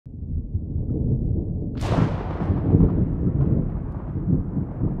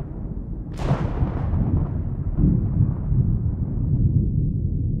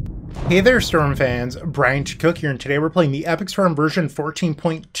Hey there, Storm fans. Bryant Cook here, and today we're playing the Epic Storm version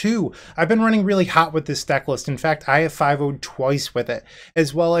 14.2. I've been running really hot with this deck list. In fact, I have 5-0'd twice with it,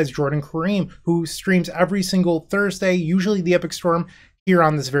 as well as Jordan Kareem, who streams every single Thursday, usually the Epic Storm, here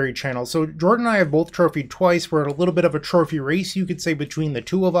on this very channel. So Jordan and I have both trophied twice. We're at a little bit of a trophy race, you could say, between the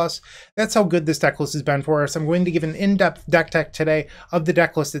two of us. That's how good this deck list has been for us. I'm going to give an in-depth deck tech today of the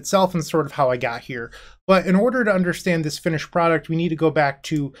deck list itself and sort of how I got here. But in order to understand this finished product, we need to go back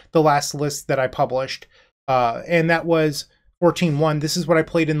to the last list that I published, and that was 14.1. This is what I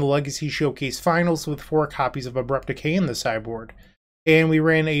played in the Legacy Showcase Finals with 4 copies of Abrupt Decay in the sideboard. And we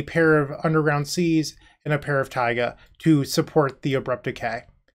ran a pair of Underground Seas and a pair of Taiga to support the Abrupt Decay.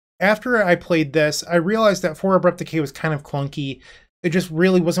 After I played this, I realized that 4 Abrupt Decay was kind of clunky. It just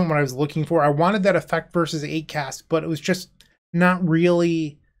really wasn't what I was looking for. I wanted that effect versus 8 cast, but it was just not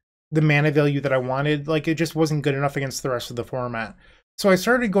really the mana value that I wanted. Like, it just wasn't good enough against the rest of the format. So I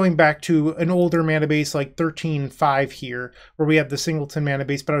started going back to an older mana base like 13.5 here, where we have the singleton mana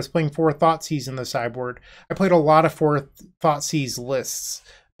base, but I was playing 4 Thoughtseize in the sideboard. I played a lot of 4 Thoughtseize lists,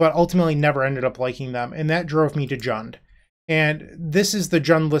 but ultimately never ended up liking them, and that drove me to Jund. And this is the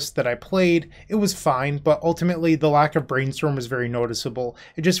Jund list that I played. It was fine, but ultimately the lack of brainstorm was very noticeable.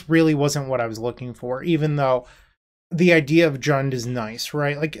 It just really wasn't what I was looking for, even though the idea of Jund is nice,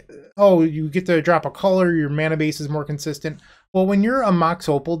 right? Like, oh, you get to drop a color, your mana base is more consistent. Well, when you're a Mox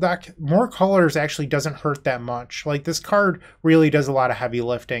Opal deck, more colors actually doesn't hurt that much. Like, this card really does a lot of heavy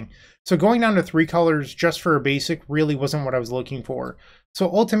lifting. So going down to 3 colors just for a basic really wasn't what I was looking for. So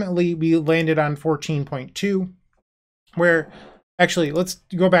ultimately, we landed on 14.2, where, actually, let's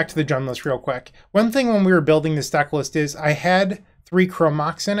go back to the Jund list real quick. One thing when we were building this deck list is I had 3 Chrome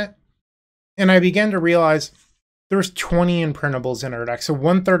Mox in it, and I began to realize there's 20 imprintables in our deck. So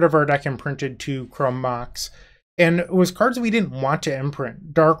 1/3 of our deck imprinted to Chrome Mox. And it was cards we didn't want to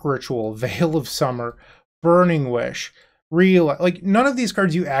imprint. Dark Ritual, Veil of Summer, Burning Wish, Relay. Like, none of these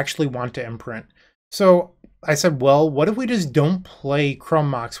cards you actually want to imprint. So I said, well, what if we just don't play Chrome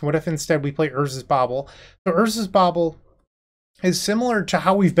Mox? What if instead we play Urza's Bauble? So Urza's Bauble is similar to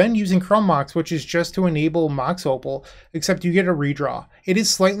how we've been using Chrome Mox, which is just to enable Mox Opal, except you get a redraw. It is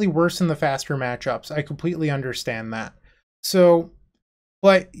slightly worse in the faster matchups. I completely understand that. So,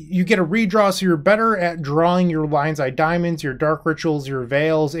 but you get a redraw, so you're better at drawing your Lion's Eye Diamonds, your Dark Rituals, your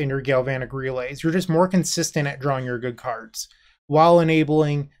Veils, and your Galvanic Relays. You're just more consistent at drawing your good cards, while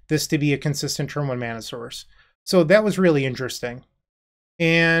enabling this to be a consistent turn 1 mana source. So that was really interesting.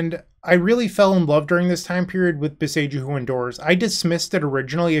 And I really fell in love during this time period with Boseiju Who Endures. I dismissed it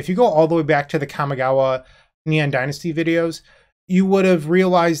originally. If you go all the way back to the Kamigawa Neon Dynasty videos, you would have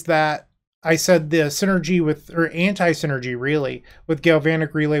realized that I said the synergy with, or anti-synergy really, with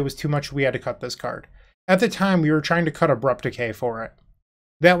Galvanic Relay was too much. We had to cut this card. At the time, we were trying to cut Abrupt Decay for it.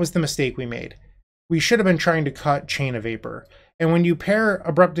 That was the mistake we made. We should have been trying to cut Chain of Vapor. And when you pair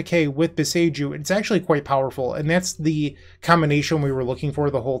Abrupt Decay with Boseiju, it's actually quite powerful. And that's the combination we were looking for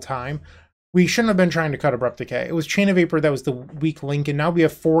the whole time. We shouldn't have been trying to cut Abrupt Decay. It was Chain of Vapor that was the weak link. And now we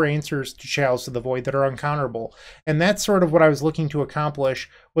have 4 answers to Chalice to the Void that are uncounterable. And that's sort of what I was looking to accomplish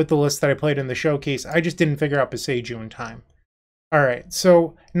with the list that I played in the showcase. I just didn't figure out Boseiju in time. All right,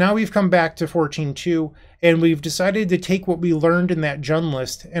 so now we've come back to 14.2, and we've decided to take what we learned in that Jund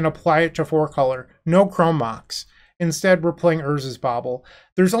list and apply it to 4 color. No Chrome Mox. Instead, we're playing Urza's Bauble.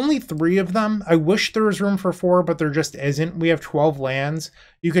 There's only 3 of them. I wish there was room for 4, but there just isn't. We have 12 lands.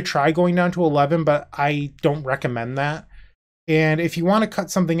 You could try going down to 11, but I don't recommend that. And if you want to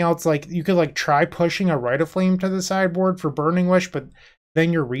cut something else, like, you could like try pushing a Rite of Flame to the sideboard for Burning Wish, but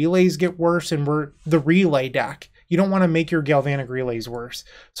then your relays get worse, and we're the relay deck. You don't want to make your Galvanic Relays worse.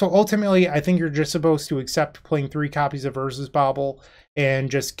 So ultimately, I think you're just supposed to accept playing 3 copies of Urza's Bauble and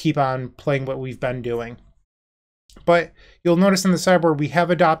just keep on playing what we've been doing. But you'll notice in the sideboard, we have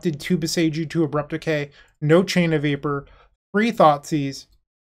adopted 2 Boseiju, 2 Abrupt Decay, no Chain of Vapor, 3 Thoughtseize.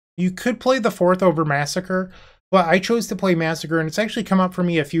 You could play the 4th over Massacre, but I chose to play Massacre, and it's actually come up for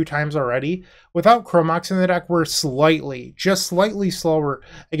me a few times already. Without Chrome Mox in the deck, we're just slightly slower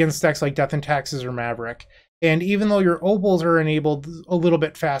against decks like Death and Taxes or Maverick. And even though your opals are enabled a little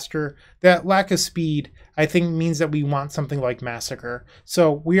bit faster, that lack of speed, I think, means that we want something like Massacre.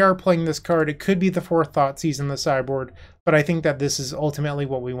 So we are playing this card. It could be the 4th Thoughtseize in the sideboard, but I think that this is ultimately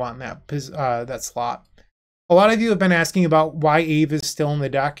what we want in that slot. A lot of you have been asking about why Aeve is still in the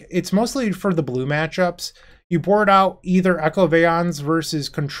deck. It's mostly for the blue matchups. You board out either Echo of Aeons versus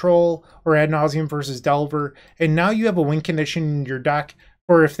Control or Ad Nauseam versus Delver, and now you have a win condition in your deck,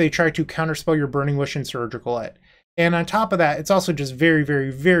 or if they try to counterspell your Burning Wish and Surgical it. And on top of that, it's also just very, very,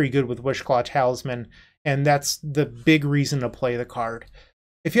 very good with Wishclaw Talisman, and that's the big reason to play the card.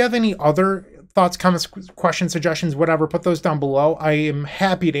 If you have any other thoughts, comments, questions, suggestions, whatever, put those down below. I am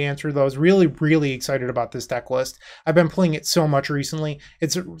happy to answer those. Really, really excited about this deck list. I've been playing it so much recently.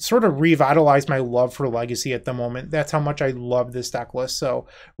 It's sort of revitalized my love for Legacy at the moment. That's how much I love this deck list. So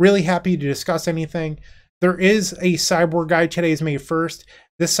really happy to discuss anything. There is a sideboard guide. Today is May 1st.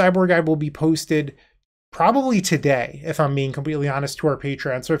 This sideboard guide will be posted probably today, if I'm being completely honest, to our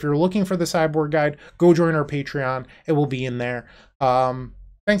Patreon. So if you're looking for the sideboard guide, go join our Patreon. It will be in there.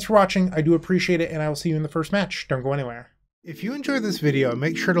 Thanks for watching. I do appreciate it, and I will see you in the first match. Don't go anywhere. If you enjoyed this video,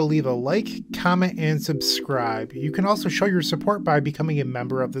 make sure to leave a like, comment, and subscribe. You can also show your support by becoming a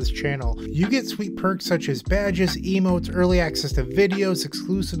member of this channel. You get sweet perks such as badges, emotes, early access to videos,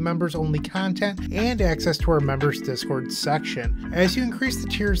 exclusive members only content, and access to our members Discord section. As you increase the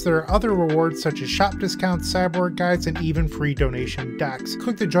tiers, there are other rewards such as shop discounts, sideboard guides, and even free donation decks.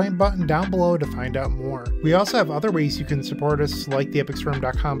 Click the join button down below to find out more. We also have other ways you can support us, like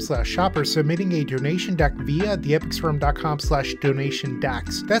theepicsforum.com/shop or submitting a donation deck via theepicsforum.com/donation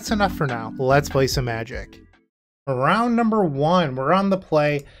decks. That's enough for now. Let's play some Magic. Round number 1, we're on the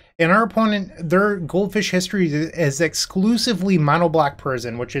play, and our opponent, their Goldfish history is exclusively mono black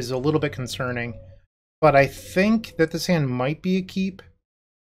Prison, which is a little bit concerning, but I think that this hand might be a keep.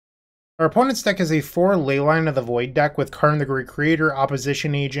 Our opponent's deck is a 4 Leyline of the Void deck with Karn the Great Creator,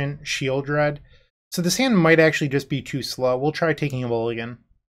 Opposition Agent, Shield Red, so this hand might actually just be too slow. We'll try taking a mulligan.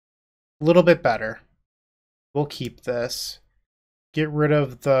 A little bit better. We'll keep this. Get rid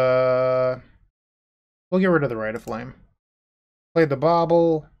of the... We'll get rid of the Rite of Flame. Play the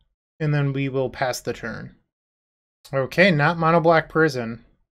Bauble, and then we will pass the turn. Okay, not Mono Black Prison.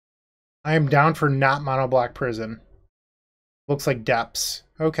 I am down for not Mono Black Prison. Looks like Depths.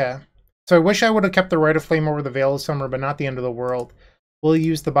 Okay. So I wish I would have kept the Rite of Flame over the Veil of Summer, but not the end of the world. We'll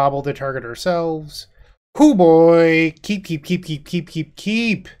use the Bauble to target ourselves. Hoo boy! Keep.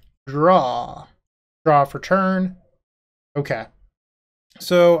 Draw. Draw for turn. Okay.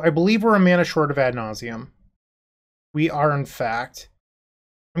 So I believe we're a mana short of Ad Nauseam. We are, in fact.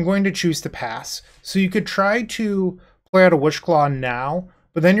 I'm going to choose to pass. So you could try to play out a Wishclaw now,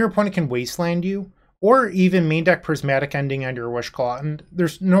 but then your opponent can Wasteland you, or even main deck Prismatic Ending on your Wishclaw, and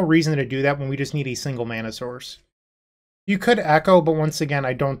there's no reason to do that when we just need a single mana source. You could Echo, but once again,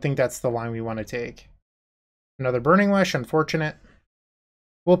 I don't think that's the line we want to take. Another Burning Wish, unfortunate.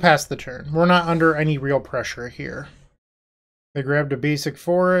 We'll pass the turn. We're not under any real pressure here. They grabbed a basic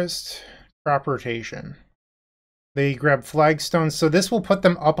forest, crop rotation. They grab flagstones, so this will put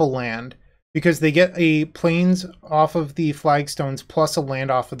them up a land because they get a plains off of the flagstones plus a land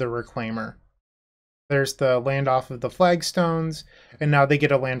off of the reclaimer. There's the land off of the flagstones, and now they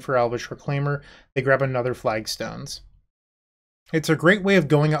get a land for Elvish Reclaimer. They grab another flagstones. It's a great way of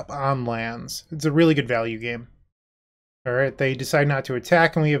going up on lands. It's a really good value game. Alright, they decide not to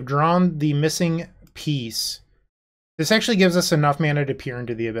attack, and we have drawn the missing piece. This actually gives us enough mana to peer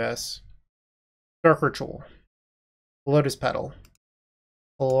into the abyss. Dark Ritual. Lotus Petal.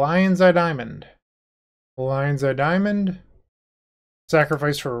 Lion's Eye Diamond. Lion's Eye Diamond.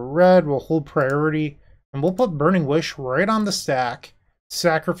 Sacrifice for a red. We'll hold priority. And we'll put Burning Wish right on the stack.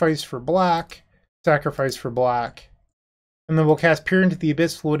 Sacrifice for black. Sacrifice for black. And then we'll cast Peer into the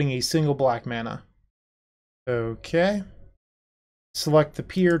Abyss, floating a single black mana. Okay. Select the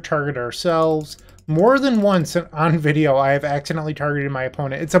Peer, target ourselves. More than once on video, I have accidentally targeted my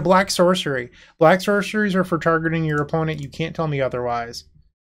opponent. It's a black sorcery. Black sorceries are for targeting your opponent. You can't tell me otherwise.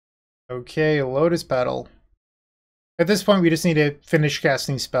 Okay, Lotus Petal. At this point, we just need to finish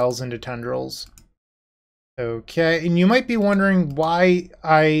casting spells into Tendrils. Okay, and you might be wondering why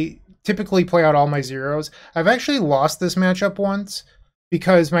I typically play out all my zeros. I've actually lost this matchup once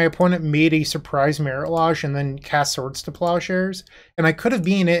because my opponent made a surprise Merit Lodge and then cast Swords to Plowshares, and I could have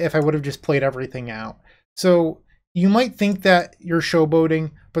beaten it if I would have just played everything out. So you might think that you're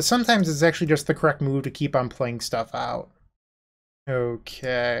showboating, but sometimes it's actually just the correct move to keep on playing stuff out.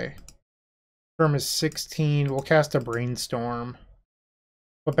 Okay. Term is 16. We'll cast a Brainstorm.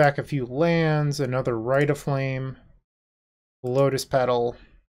 Put back a few lands, another Rite of Flame, Lotus Petal,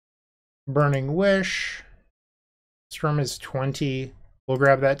 Burning Wish. Strum is 20. We'll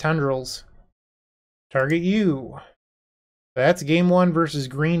grab that Tendrils. Target you. That's game 1 versus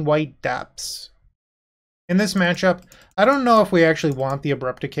Green-White Depths. In this matchup, I don't know if we actually want the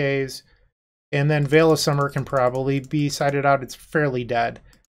Abrupt Decays, and then Veil of Summer can probably be sided out. It's fairly dead.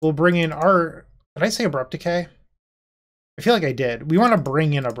 We'll bring in our... Did I say Abrupt Decay? I feel like I did. We want to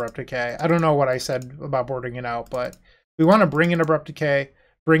bring in Abrupt Decay. I don't know what I said about boarding it out, but we want to bring in Abrupt Decay,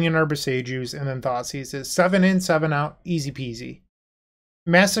 bring in our Besaiges, and then Thoughtseizes. 7 in, 7 out, easy peasy.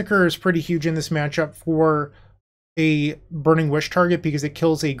 Massacre is pretty huge in this matchup for a Burning Wish target because it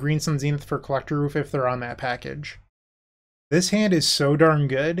kills a Green Sun Zenith for Collector Roof if they're on that package. This hand is so darn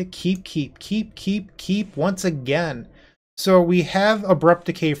good. Keep once again. So we have Abrupt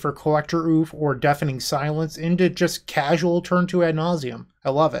Decay for Collector Oof or Deafening Silence into just casual turn 2 Ad Nauseam. I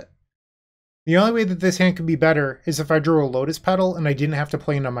love it. The only way that this hand could be better is if I drew a Lotus Petal and I didn't have to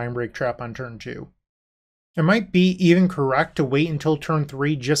play in a Mindbreak Trap on turn 2. It might be even correct to wait until turn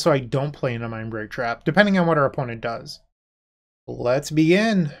 3 just so I don't play in a Mindbreak Trap, depending on what our opponent does. Let's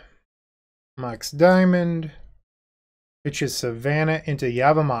begin. Mox Diamond. Pitches Savannah into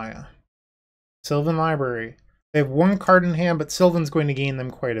Yavimaya. Sylvan Library. They have one card in hand, but Sylvan's going to gain them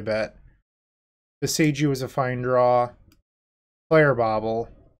quite a bit. Beseiju is a fine draw. Player Bauble.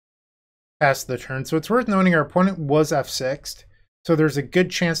 Pass the turn. So it's worth noting our opponent was F6'd, so there's a good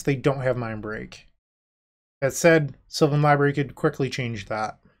chance they don't have Mindbreak. That said, Sylvan Library could quickly change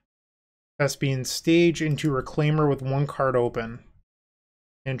that. Thespian Stage into Reclaimer with one card open.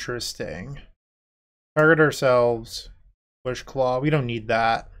 Interesting. Target ourselves. Wish Claw. We don't need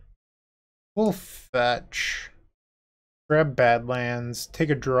that. We'll fetch. Grab Badlands.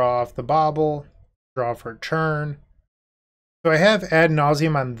 Take a draw off the Bauble. Draw for a turn. So I have Ad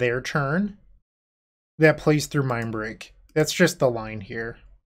Nauseam on their turn. That plays through Mindbreak. That's just the line here.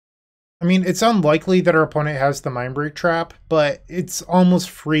 I mean, it's unlikely that our opponent has the Mindbreak Trap, but it's almost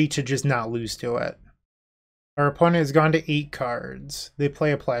free to just not lose to it. Our opponent has gone to 8 cards. They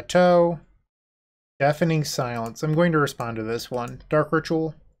play a Plateau. Deafening Silence. I'm going to respond to this one. Dark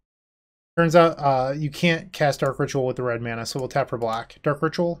Ritual. Turns out you can't cast Dark Ritual with the red mana, so we'll tap for black. Dark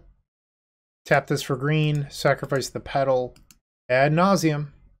Ritual. Tap this for green. Sacrifice the Petal. Ad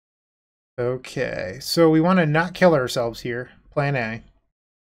Nauseam. Okay, so we want to not kill ourselves here. Plan A.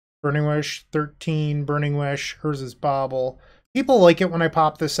 Burning Wish, 13, Burning Wish, Urza's Bauble. People like it when I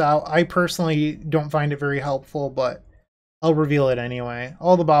pop this out. I personally don't find it very helpful, but I'll reveal it anyway.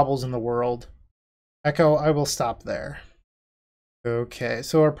 All the Baubles in the world. Echo, I will stop there. Okay,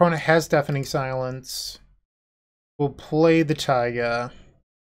 so our opponent has Deafening Silence. We'll play the Taiga.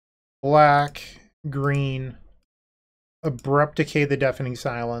 Black, green, Abrupt Decay the Deafening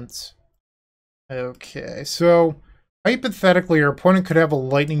Silence. Okay, so hypothetically our opponent could have a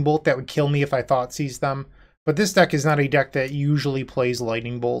Lightning Bolt that would kill me if I Thoughtseize them, but this deck is not a deck that usually plays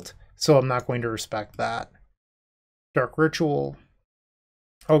Lightning Bolt, so I'm not going to respect that. Dark Ritual.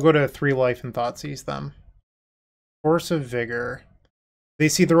 I'll go to 3 life and Thoughtseize them. Force of Vigor. They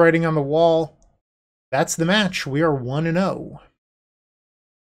see the writing on the wall. That's the match. We are 1-0.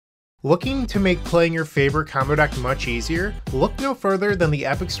 Looking to make playing your favorite combo deck much easier? Look no further than the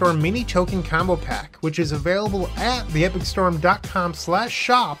Epic Storm Mini Token Combo Pack, which is available at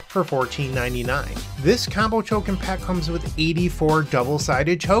theepicstorm.com/shop for $14.99. This combo token pack comes with 84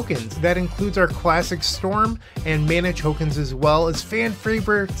 double-sided tokens. That includes our classic Storm and mana tokens, as well as fan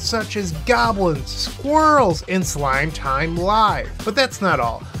favorites such as Goblins, Squirrels, and Slime Time Live. But that's not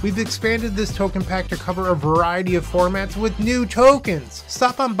all. We've expanded this token pack to cover a variety of formats with new tokens.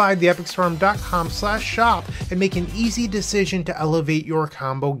 Stop on by theepicstorm.com/shop and make an easy decision to elevate your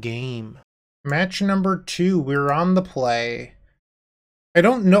combo game. Match number 2, we're on the play. I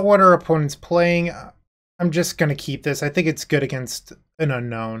don't know what our opponent's playing. I'm just going to keep this. I think it's good against an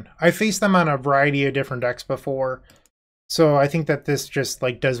unknown. I faced them on a variety of different decks before, so I think that this just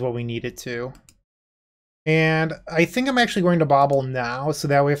does what we need it to. And I think I'm actually going to Bauble now, so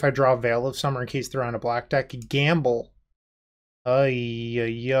that way if I draw Veil of Summer in case they're on a black deck, gamble. So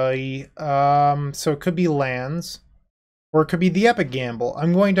it could be lands, or it could be the Epic Gamble.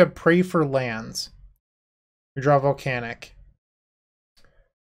 I'm going to pray for lands. We draw Volcanic.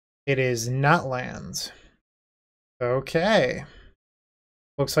 It is not lands. Okay.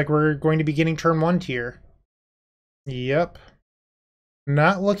 Looks like we're going to be getting turn 1 tier. Yep.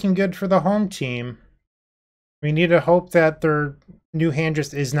 Not looking good for the home team. We need to hope that their new hand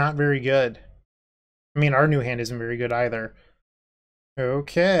just is not very good. I mean, our new hand isn't very good either.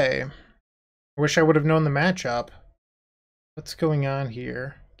 Okay. I wish I would have known the matchup. What's going on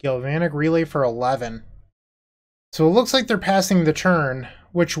here? Galvanic Relay for 11. So it looks like they're passing the turn,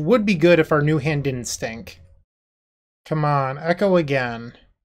 which would be good if our new hand didn't stink. Come on, Echo again.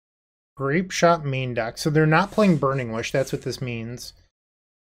 Grapeshot main deck. So they're not playing Burning Wish, that's what this means.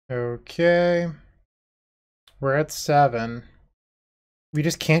 Okay. We're at 7. We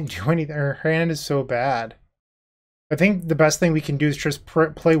just can't do anything. Our hand is so bad. I think the best thing we can do is just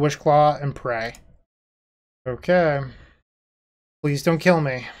play Wishclaw and pray. Okay. Please don't kill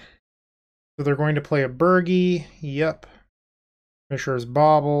me. So they're going to play a Burgie. Yep. Mishra's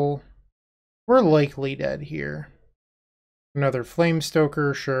Bauble. We're likely dead here. Another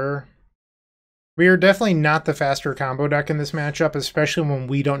Flamestoker, sure. We are definitely not the faster combo deck in this matchup, especially when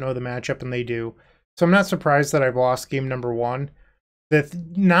we don't know the matchup and they do. So I'm not surprised that I've lost game number 1.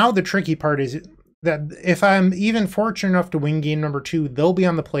 Now the tricky part is that if I'm even fortunate enough to win game number 2, they'll be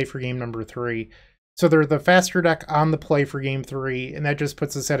on the play for game number 3. So they're the faster deck on the play for game 3, and that just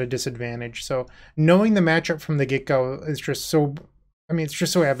puts us at a disadvantage. So knowing the matchup from the get-go is just so, I mean, it's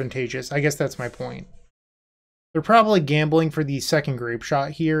just so advantageous. I guess that's my point. They're probably gambling for the second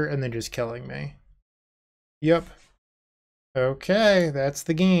Grapeshot here and then just killing me. Yep. Okay, that's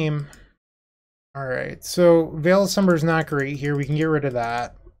the game. Alright, so Veil of Summer is not great here. We can get rid of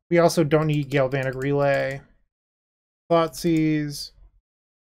that. We also don't need Galvanic Relay. Thoughtseize.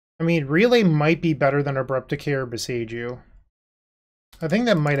 I mean, Relay might be better than Abrupt Decay or Beseiju. I think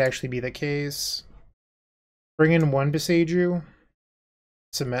that might actually be the case. Bring in 1 Beseiju.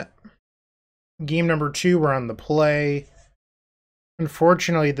 Submit. Game number 2, we're on the play.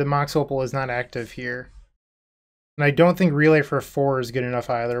 Unfortunately, the Mox Opal is not active here. And I don't think Relay for 4 is good enough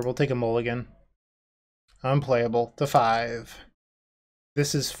either. We'll take a mulligan. Unplayable. To 5.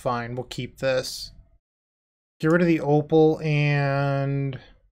 This is fine. We'll keep this. Get rid of the Opal and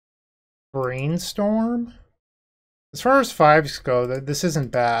Brainstorm. As far as 5s go, this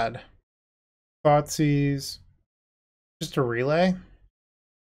isn't bad. Thoughtseize. Just a Relay?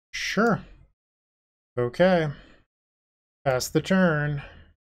 Sure. Okay. Pass the turn.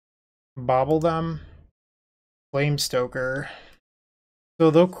 Bauble them. Flamestoker. So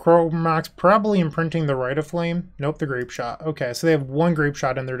they'll Chrome Mox, probably imprinting the Rite of Flame. Nope, the Grapeshot. Okay, so they have 1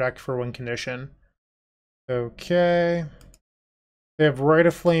 Grapeshot in their deck for 1 condition. Okay. They have Rite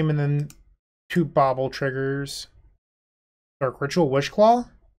of Flame and then 2 Bauble triggers. Dark Ritual Wishclaw?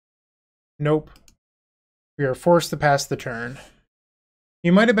 Nope. We are forced to pass the turn.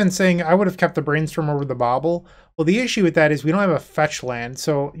 You might have been saying I would have kept the Brainstorm over the Bauble. Well, the issue with that is we don't have a fetch land,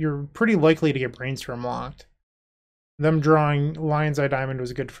 so you're pretty likely to get Brainstorm locked. Them drawing Lion's Eye Diamond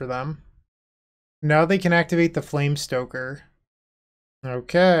was good for them. Now they can activate the Flamestoker.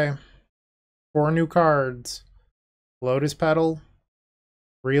 Okay. 4 new cards. Lotus Petal.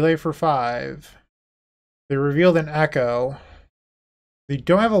 Relay for 5. They revealed an Echo. They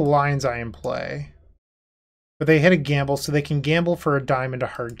don't have a Lion's Eye in play. But they hit a gamble, so they can gamble for a diamond to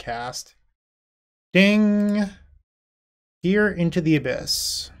hard cast. Ding! Here into the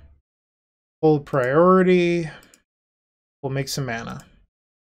Abyss. Hold priority. We'll make some mana.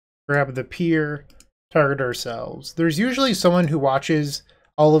 Grab the pier. Target ourselves. There's usually someone who watches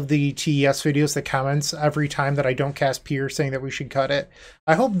all of the TES videos that comments every time that I don't cast pier saying that we should cut it.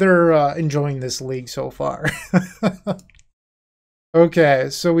 I hope they're enjoying this league so far. Okay,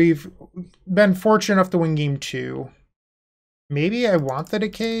 so we've been fortunate enough to win game 2. Maybe I want the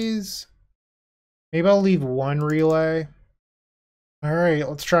decays. Maybe I'll leave 1 relay. Alright,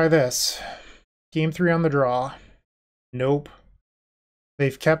 let's try this. Game 3 on the draw. Nope.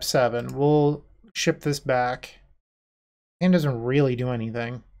 They've kept 7. We'll ship this back. Hand doesn't really do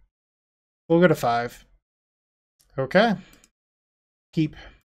anything. We'll go to 5. Okay. Keep.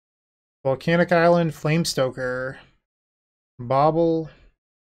 Volcanic Island, Flamestoker. Bauble,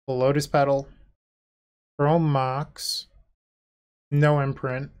 Lotus Petal, Chrome Mox, no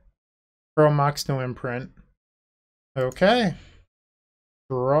imprint, Chrome Mox, no imprint. Okay.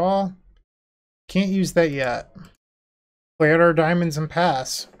 Draw. Can't use that yet. Play out our diamonds and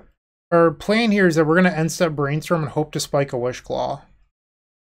pass. Our plan here is that we're going to end step Brainstorm and hope to spike a Wishclaw.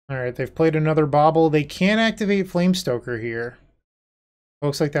 Alright, they've played another Bauble. They can't activate Flamestoker here.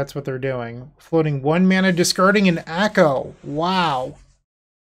 Looks like that's what they're doing. Floating 1 mana, discarding an Echo. Wow.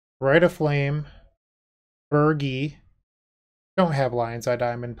 Rite of Flame. Bergie. Don't have Lion's Eye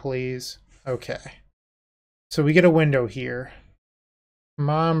Diamond, please. Okay. So we get a window here.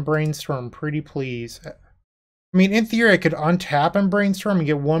 Come on, Brainstorm, pretty please. I mean, in theory, I could untap and Brainstorm and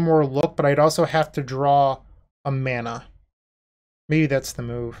get 1 more look, but I'd also have to draw a mana. Maybe that's the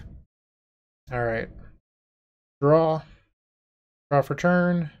move. Alright. Draw. Draw for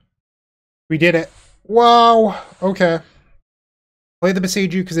turn. We did it. Wow. Okay. Play the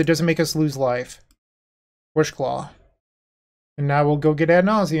Beseiju because it doesn't make us lose life. Wishclaw. And now we'll go get Ad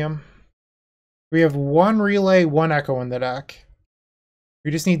Nauseam. We have 1 relay, 1 echo in the deck.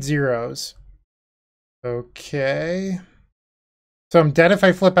 We just need 0s. Okay. So I'm dead if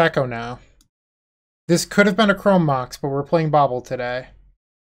I flip echo now. This could have been a Chrome Mox, but we're playing Bauble today.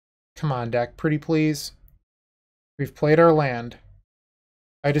 Come on, deck. Pretty please. We've played our land.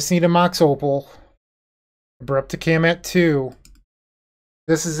 I just need a Mox Opal. Abrupt Decay at 2.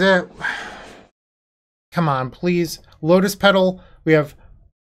 This is it. Come on, please. Lotus Petal. We have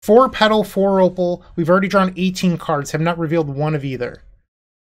 4 Petal, 4 Opal. We've already drawn 18 cards. Have not revealed 1 of either.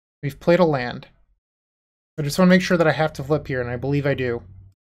 We've played a land. I just want to make sure that I have to flip here, and I believe I do.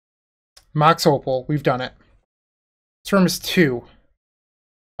 Mox Opal, we've done it. Storm is 2.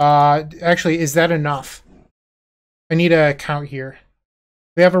 Actually, is that enough? I need a count here.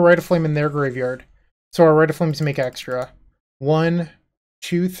 They have a Rite of Flame in their graveyard, so our Rite of Flames make extra. 1,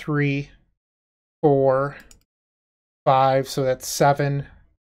 2, 3, 4, 5, so that's 7.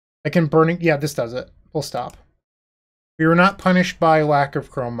 I can burn it. Yeah, this does it. We'll stop. We were not punished by lack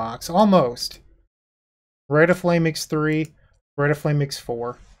of Chrome Mox. Almost. Rite of Flame makes 3. Rite of Flame makes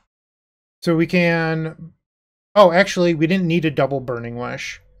 4. So we can... Oh, actually, we didn't need a double Burning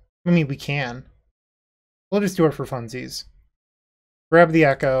Wish. I mean, we can. We'll just do it for funsies. Grab the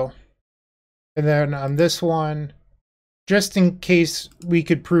Echo. And then on this one, just in case we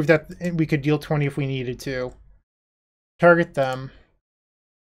could prove that we could deal 20 if we needed to. Target them.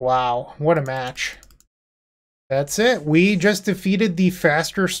 Wow, what a match. That's it. We just defeated the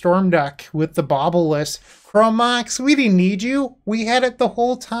faster Storm deck with the Baubles. Chrome Mox, we didn't need you. We had it the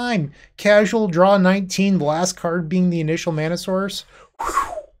whole time. Casual, draw 19, the last card being the initial mana source.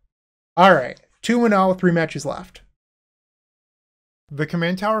 Alright, 2-0, 3 matches left. The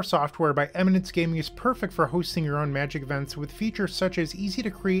Command Tower software by Eminence Gaming is perfect for hosting your own Magic events with features such as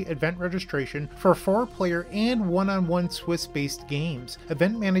easy-to-create event registration for 4-player and one-on-one Swiss-based games.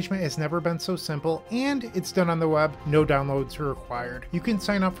 Event management has never been so simple, and it's done on the web, no downloads are required. You can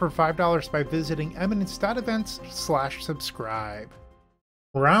sign up for $5 by visiting eminence.events/subscribe.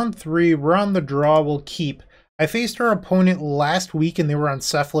 Round 3, we're on the draw, we'll keep. I faced our opponent last week and they were on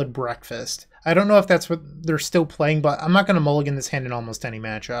Cephalid Breakfast. I don't know if that's what they're still playing, but I'm not going to mulligan this hand in almost any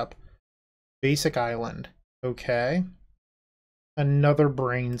matchup. Basic Island. Okay. Another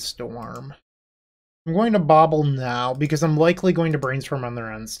Brainstorm. I'm going to Bauble now because I'm likely going to Brainstorm on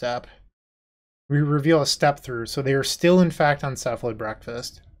their end step. We reveal a step through, so they are still in fact on Cephalid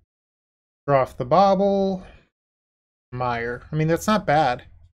Breakfast. Draw off the Bauble. Mire. I mean, that's not bad.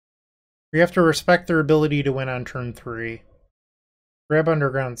 We have to respect their ability to win on turn 3. Grab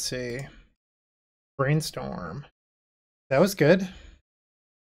Underground Sea. Brainstorm. That was good.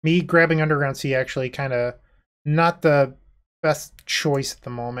 Me grabbing Underground Sea actually kind of not the best choice at the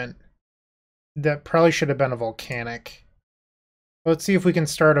moment. That probably should have been a Volcanic. Let's see if we can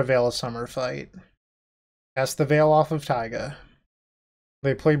start a Veil of Summer fight. Cast the Veil off of Taiga.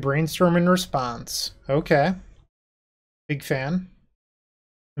 They play Brainstorm in response. Okay. Big fan.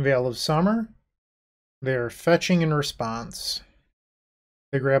 Veil of Summer. They're fetching in response.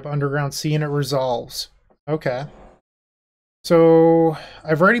 They grab Underground Sea and it resolves. Okay. So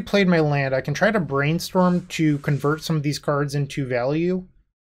I've already played my land. I can try to Brainstorm to convert some of these cards into value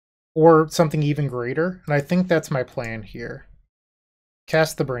or something even greater. And I think that's my plan here.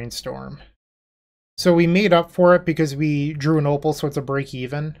 Cast the Brainstorm. So we made up for it because we drew an Opal, so it's a break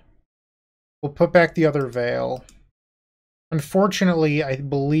even. We'll put back the other Veil. Unfortunately, I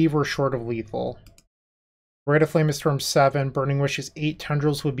believe we're short of lethal. Rite of Flame is Storm 7, Burning Wish is 8,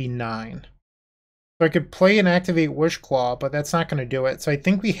 Tendrils would be 9. So I could play and activate Wish Claw, but that's not going to do it. So I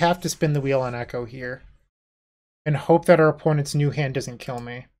think we have to spin the wheel on Echo here. And hope that our opponent's new hand doesn't kill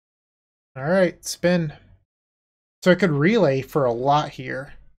me. Alright, spin. So I could relay for a lot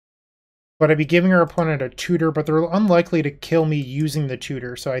here. But I'd be giving our opponent a tutor, but they're unlikely to kill me using the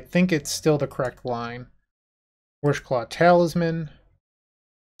tutor, so I think it's still the correct line. Wishclaw Talisman.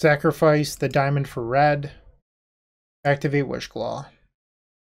 Sacrifice the diamond for red. Activate Wishclaw.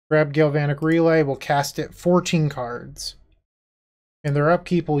 Grab Galvanic Relay, we'll cast it 14 cards. In their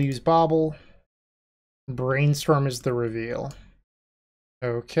upkeep, we'll use Bauble. Brainstorm is the reveal.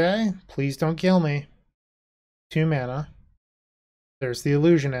 Okay, please don't kill me. 2 mana. There's the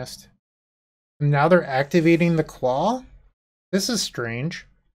Illusionist. And now they're activating the Claw? This is strange.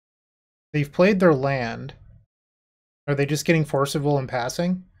 They've played their land. Are they just getting Force of Will and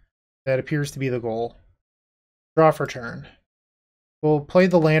passing? That appears to be the goal. Draw for turn. We'll play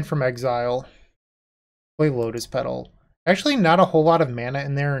the land from exile. Play Lotus Petal. Actually, not a whole lot of mana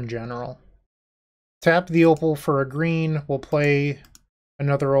in there in general. Tap the Opal for a green. We'll play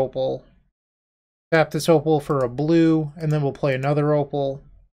another Opal. Tap this Opal for a blue, and then we'll play another Opal.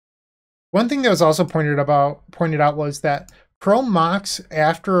 One thing that was also pointed out was that Chrome Mox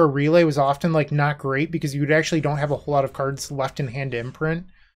after a relay was often like not great because you actually don't have a whole lot of cards left in hand to imprint,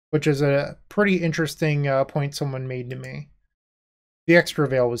 which is a pretty interesting point someone made to me. The extra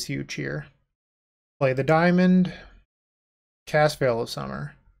Veil was huge here. Play the diamond. Cast Veil of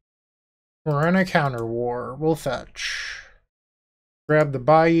Summer. We're in a counter war. We'll fetch. Grab the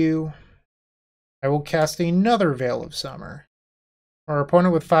Bayou. I will cast another Veil of Summer. Our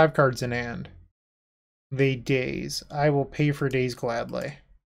opponent with 5 cards in hand. They daze. I will pay for daze gladly.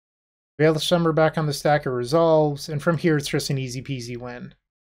 Veil of Summer back on the stack, it resolves, and from here it's just an easy peasy win.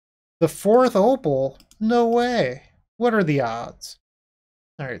 The 4th Opal? No way. What are the odds?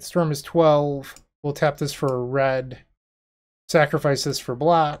 Alright, Storm is 12. We'll tap this for a red. Sacrifice this for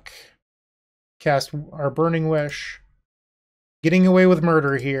black. Cast our Burning Wish. Getting away with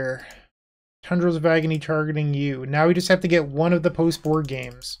murder here. Tendrils of Agony targeting you. Now we just have to get one of the post-board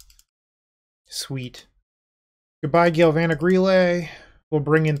games. Sweet. Goodbye, Galvanic Relay. We'll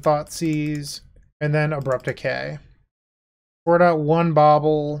bring in Thoughtseize. And then Abrupt Decay. Board out 1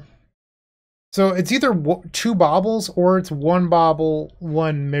 Bauble. So it's either 2 Baubles or it's 1 Bauble,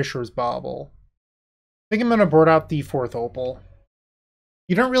 1 Mishra's Bauble. I think I'm going to board out the 4th Opal.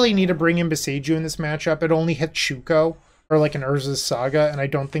 You don't really need to bring in Beseiju in this matchup. It only hits Shuko or like an Urza's Saga, and I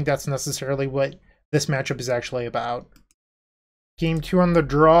don't think that's necessarily what this matchup is actually about. Game 2 on the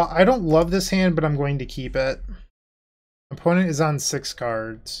draw. I don't love this hand, but I'm going to keep it. Opponent is on 6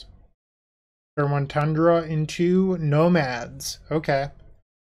 cards. Turn 1 Tundra into Nomads. Okay.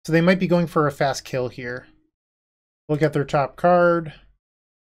 So they might be going for a fast kill here. Look at their top card.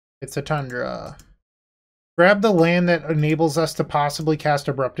 It's a Tundra. Grab the land that enables us to possibly cast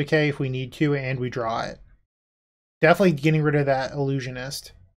Abrupt Decay if we need to, and we draw it. Definitely getting rid of that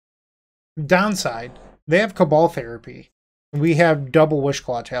Illusionist. Downside, they have Cabal Therapy. We have double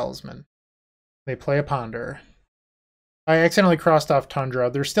Wishclaw Talisman. They play a Ponder. I accidentally crossed off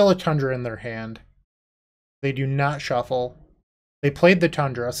Tundra. There's still a Tundra in their hand. They do not shuffle. They played the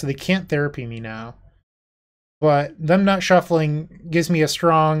Tundra, so they can't Therapy me now. But them not shuffling gives me a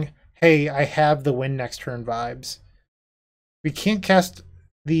strong, hey, I have the win next turn vibes. We can't cast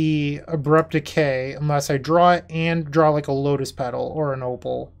the Abrupt Decay unless I draw it and draw like a Lotus Petal or an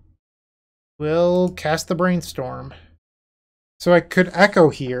Opal. We'll cast the Brainstorm. So I could Echo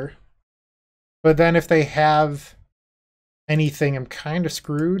here, but then if they have anything, I'm kind of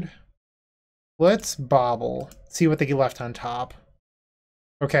screwed. Let's Bauble, see what they get left on top.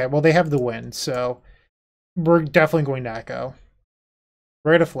 Okay, well they have the win, so we're definitely going to Echo.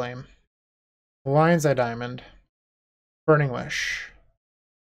 Rite of Flame. Lion's Eye Diamond. Burning Wish.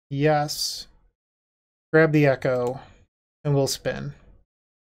 Yes. Grab the Echo, and we'll spin.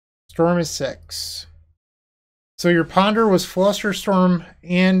 Storm is 6. So your Ponder was Flusterstorm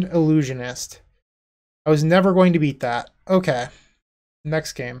and Illusionist. I was never going to beat that. Okay.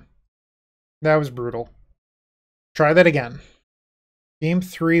 Next game. That was brutal. Try that again. Game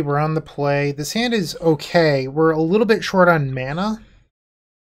 3, we're on the play. This hand is okay. We're a little bit short on mana,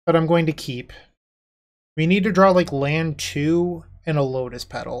 but I'm going to keep. We need to draw like land 2 and a Lotus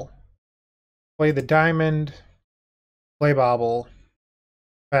Petal. Play the Diamond. Play Bauble.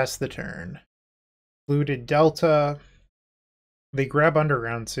 Pass the turn. Looted Delta. They grab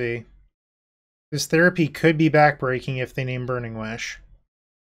Underground Sea. This Therapy could be backbreaking if they name Burning Wish.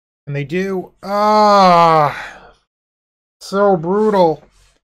 And they do. Ah! So brutal.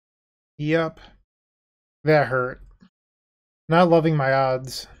 Yep. That hurt. Not loving my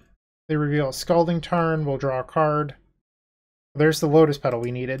odds. They reveal a Scalding Tarn. We'll draw a card. There's the Lotus Petal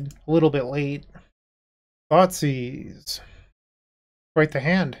we needed. A little bit late. Thoughtseize. Quite the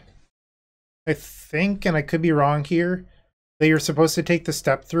hand. I think, and I could be wrong here, that you're supposed to take the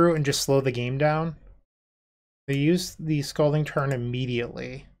step through and just slow the game down. They use the Scalding Tarn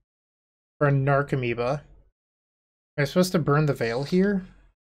immediately. For a Narcomoeba. Am I supposed to burn the Veil here?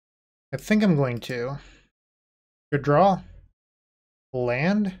 I think I'm going to. Good draw.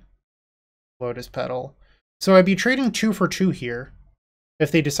 Land. Lotus Petal. So I'd be trading 2 for 2 here.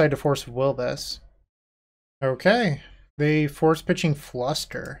 If they decide to Force of Will this. Okay. They force pitching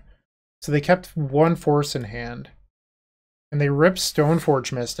Fluster. So they kept 1 force in hand. And they ripped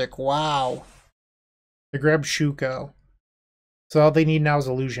Stoneforge Mystic. Wow. They grabbed Shuko. So all they need now is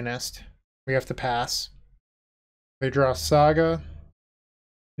Illusionist. We have to pass. They draw Saga.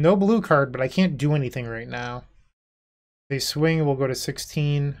 No blue card, but I can't do anything right now. They swing, we'll go to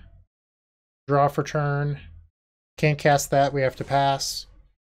 16. Draw for turn. Can't cast that, we have to pass.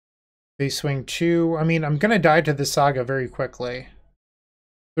 They swing 2. I mean, I'm going to die to the Saga very quickly.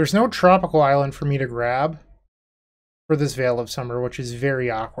 There's no Tropical Island for me to grab for this Veil of Summer, which is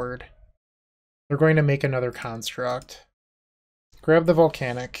very awkward. They're going to make another construct. Grab the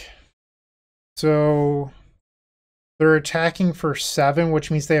Volcanic. So they're attacking for 7,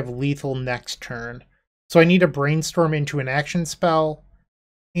 which means they have lethal next turn. So I need to Brainstorm into an action spell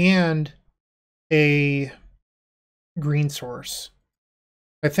and a green source.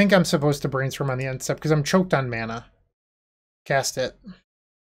 I think I'm supposed to Brainstorm on the end step because I'm choked on mana. Cast it.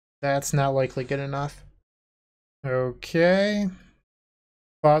 That's not likely good enough. Okay.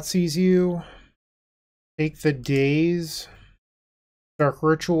 Thoughtseize you. Take the Daze. Dark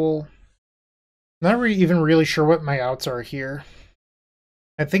Ritual. Not even really sure what my outs are here.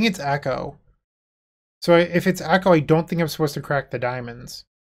 I think it's Echo. So if it's Echo, I don't think I'm supposed to crack the diamonds.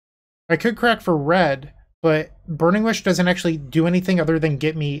 I could crack for red, but Burning Wish doesn't actually do anything other than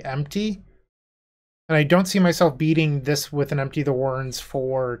get me empty. And I don't see myself beating this with an Empty the Warrens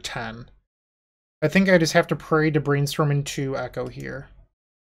for 10. I think I just have to pray to brainstorm into Echo here.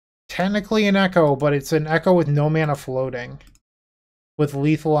 Technically an Echo, but it's an Echo with no mana floating. With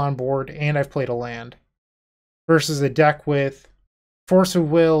lethal on board, and I've played a land. Versus a deck with Force of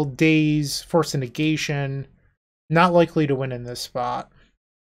Will, Daze, Force of Negation. Not likely to win in this spot.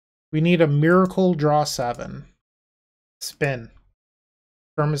 We need a Miracle, draw 7. Spin.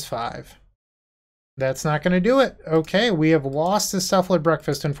 Firm is 5. That's not going to do it. Okay, we have lost this Self-Led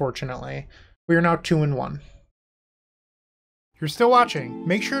Breakfast, unfortunately. We are now 2-1. If you're still watching,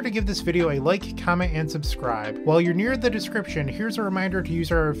 make sure to give this video a like, comment, and subscribe. While you're near the description, here's a reminder to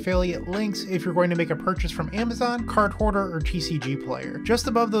use our affiliate links if you're going to make a purchase from Amazon, Card Hoarder, or TCG Player. Just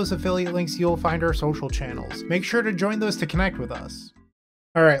above those affiliate links, you'll find our social channels. Make sure to join those to connect with us.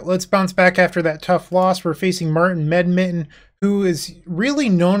 Alright, let's bounce back after that tough loss. We're facing Martin Medmitten, who is really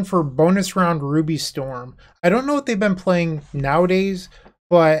known for bonus round Ruby Storm. I don't know what they've been playing nowadays,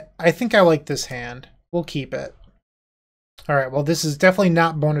 but I think I like this hand. We'll keep it. Alright, well this is definitely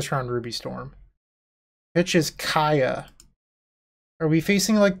not bonus round Ruby Storm. Pitch is Kaya. Are we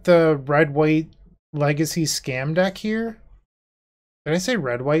facing like the red-white legacy scam deck here? Did I say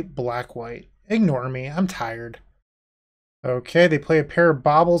red-white? Black-white. Ignore me, I'm tired. Okay, they play a pair of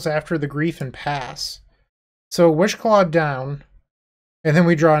Baubles after the Grief and pass. So Wishclaw down, and then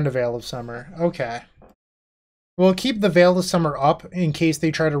we draw into Veil of Summer. Okay. We'll keep the Veil of Summer up in case they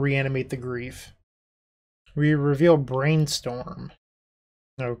try to reanimate the Grief. We reveal Brainstorm.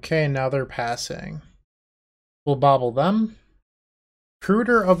 Okay, now they're passing. We'll Bauble them.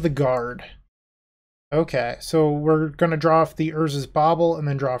 Recruiter of the Guard. Okay, so we're going to draw off the Urza's Bauble and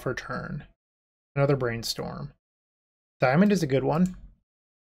then draw for turn. Another Brainstorm. Diamond is a good one.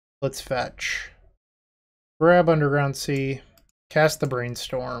 Let's fetch. Grab Underground Sea. Cast the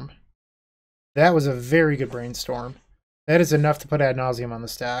Brainstorm. That was a very good Brainstorm. That is enough to put Ad Nauseam on the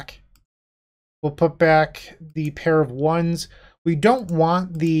stack. We'll put back the pair of 1s. We don't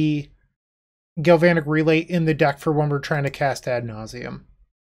want the Galvanic Relay in the deck for when we're trying to cast Ad Nauseam.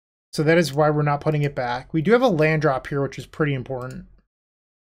 So that is why we're not putting it back. We do have a land drop here, which is pretty important.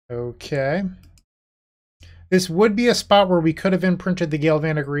 Okay. This would be a spot where we could have imprinted the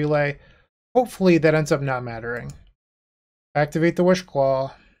Galvanic Relay. Hopefully that ends up not mattering. Activate the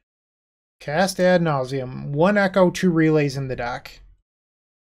Wishclaw. Cast Ad Nauseam. 1 Echo, 2 Relays in the deck.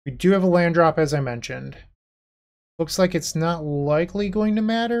 We do have a land drop, as I mentioned. Looks like it's not likely going to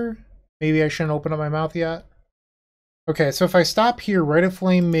matter. Maybe I shouldn't open up my mouth yet. Okay, so if I stop here, Rite of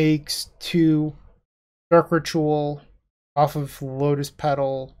Flame makes 2 Dark Ritual off of Lotus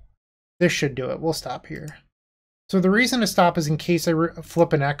Petal. This should do it. We'll stop here. So the reason to stop is in case I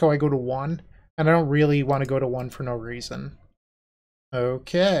flip an Echo, I go to 1. And I don't really want to go to 1 for no reason.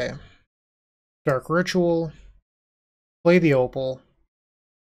 Okay. Dark Ritual. Play the Opal.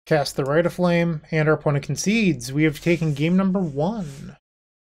 Cast the Rite of Flame, and our opponent concedes. We have taken game number 1.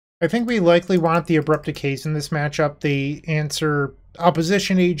 I think we likely want the Abrupt Decays in this matchup. They answer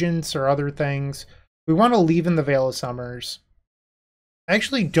opposition agents or other things. We want to leave in the Veil of Summers. I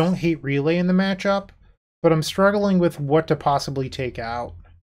actually don't hate Relay in the matchup, but I'm struggling with what to possibly take out.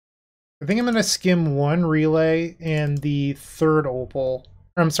 I think I'm going to skim 1 Relay and the 3rd Opal.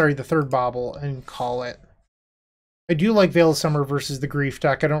 Or, I'm sorry, the 3rd Bauble and call it. I do like Veil of Summer versus the Grief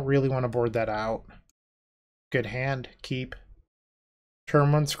deck. I don't really want to board that out. Good hand. Keep.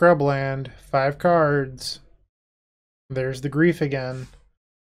 Turn 1 Scrubland. 5 cards. There's the Grief again.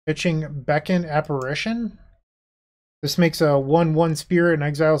 Pitching Beckon Apparition. This makes a 1/1 Spirit and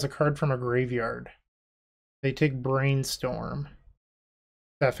exiles a card from a graveyard. They take Brainstorm.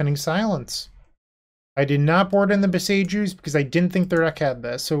 Deafening Silence. I did not board in the Besagers because I didn't think their deck had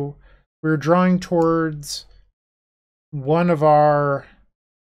this. So we're drawing towards one of our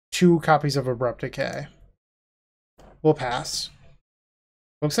 2 copies of Abrupt Decay. We'll pass.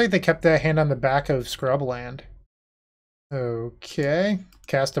 Looks like they kept that hand on the back of Scrubland. Okay.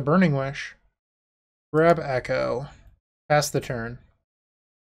 Cast a Burning Wish. Grab Echo. Pass the turn.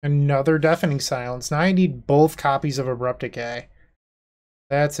 Another Deafening Silence. Now I need both copies of Abrupt Decay.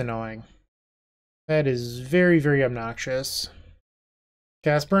 That's annoying. That is very, very obnoxious.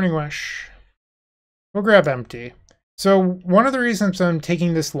 Cast Burning Wish. We'll grab Empty. So one of the reasons I'm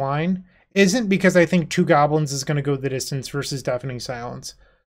taking this line isn't because I think 2 Goblins is going to go the distance versus Deafening Silence.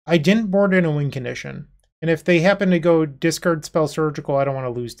 I didn't board in a win condition. And if they happen to go discard Spell Surgical, I don't want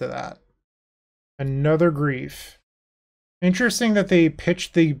to lose to that. Another grief. Interesting that they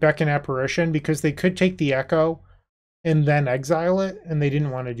pitched the Beckon Apparition because they could take the Echo and then exile it, and they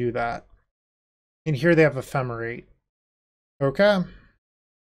didn't want to do that. And here they have Ephemerate. Okay.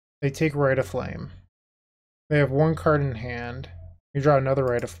 They take Rite of Flame. They have one card in hand. You draw another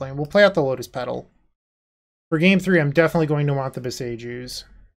Rite of Flame. We'll play out the Lotus Petal. For game 3, I'm definitely going to want the Visage Ooze.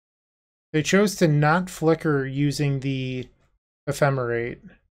 They chose to not flicker using the Ephemerate.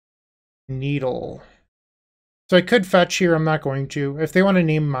 Needle. So I could fetch here, I'm not going to. If they want to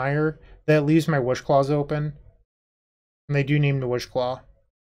name Mire, that leaves my Wish Claws open. And they do name the Wish Claw.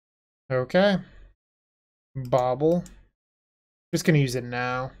 Okay. Bauble. Just going to use it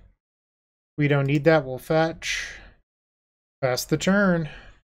now. We don't need that, we'll fetch. Pass the turn.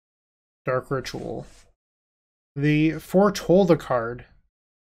 Dark Ritual. The Foretold a card.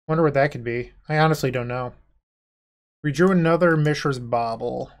 Wonder what that could be. I honestly don't know. We drew another Mishra's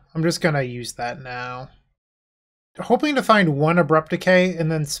Bauble. I'm just going to use that now. Hoping to find one Abrupt Decay and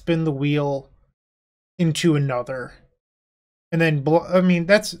then spin the wheel into another. And then, I mean,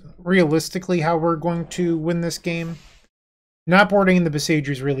 that's realistically how we're going to win this game. Not boarding in the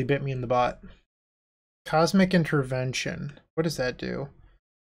Besagers really bit me in the butt. Cosmic Intervention. What does that do?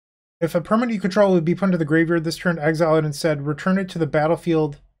 If a permanent you control would be put into the graveyard this turn, exile it instead. Return it to the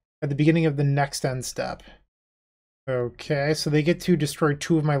battlefield at the beginning of the next end step. Okay, so they get to destroy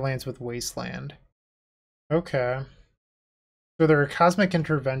 2 of my lands with Wasteland. Okay. So they're a Cosmic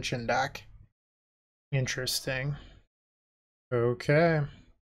Intervention deck. Interesting. Okay.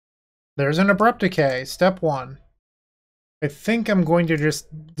 There's an Abrupt Decay. Step 1. I think I'm going to just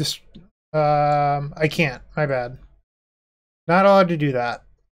I can't. My bad. Not allowed to do that.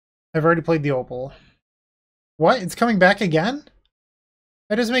 I've already played the Opal. What? It's coming back again?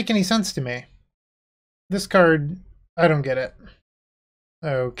 That doesn't make any sense to me. This card, I don't get it.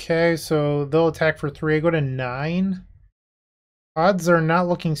 Okay, so they'll attack for 3. I go to 9. Odds are not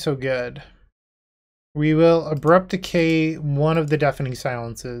looking so good. We will Abrupt Decay one of the Deafening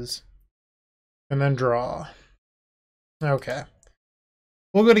Silences. And then draw. Okay.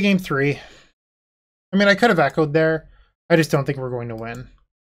 We'll go to game 3. I mean, I could have echoed there. I just don't think we're going to win.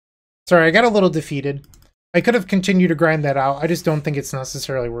 Sorry, I got a little defeated. I could have continued to grind that out. I just don't think it's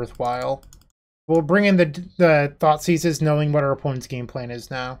necessarily worthwhile. We'll bring in the Thoughtseizes knowing what our opponent's game plan is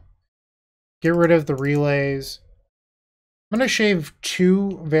now. Get rid of the relays. I'm going to shave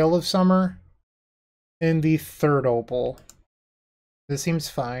 2 Veil of Summer in the 3rd Opal. This seems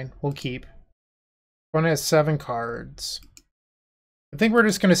fine. We'll keep. One has 7 cards. I think we're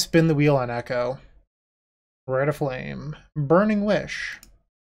just going to spin the wheel on Echo. Rite of Flame. Burning Wish.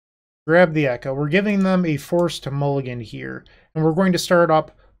 Grab the Echo. We're giving them a forced mulligan here. And we're going to start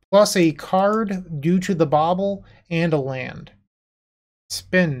up plus a card due to the Bauble and a land.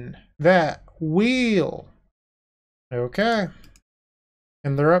 Spin that wheel. Okay.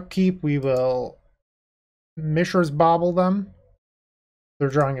 In their upkeep, we will Mishra's Bauble them. They're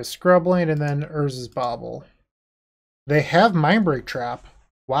drawing a Scrubland and then Urza's Bauble. They have Mindbreak Trap.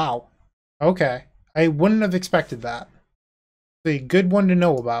 Wow. Okay. I wouldn't have expected that. It's a good one to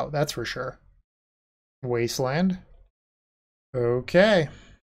know about, that's for sure. Wasteland. Okay.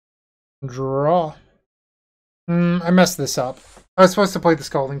 Draw. I messed this up. I was supposed to play the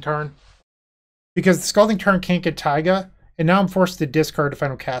Scalding Tarn. Because the Scalding Tarn can't get Taiga, and now I'm forced to discard if I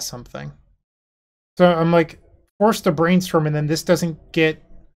don't cast something. So I'm like forced to brainstorm, and then this doesn't get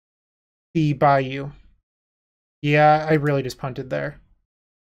the Bayou. Yeah, I really just punted there.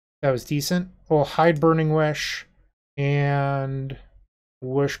 That was decent. We'll hide Burning Wish and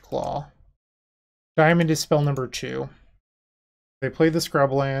Wish Claw. Diamond is spell number 2. They play the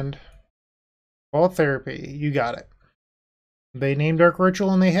Scrubland. Ball Therapy, you got it. They named Dark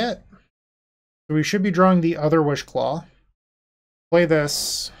Ritual and they hit. So we should be drawing the other Wish Claw. Play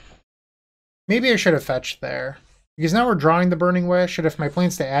this. Maybe I should have fetched there. Because now we're drawing the Burning Wish, and if my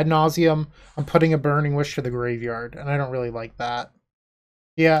plan's to Ad Nauseam, I'm putting a Burning Wish to the graveyard, and I don't really like that.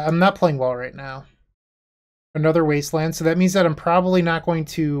 Yeah, I'm not playing well right now. Another Wasteland, so that means that I'm probably not going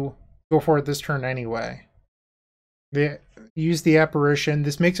to go for it this turn anyway. They use the Apparition.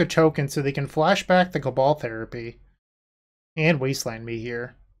 This makes a token so they can flash back the Cabal Therapy and Wasteland me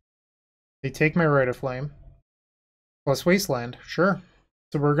here. They take my Rite of Flame. Plus Wasteland, sure.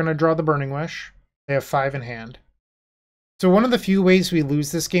 So we're going to draw the Burning Wish. They have 5 in hand. So one of the few ways we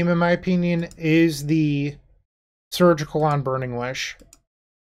lose this game, in my opinion, is the Surgical on Burning Wish.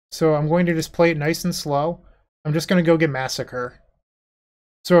 So I'm going to just play it nice and slow. I'm just going to go get Massacre.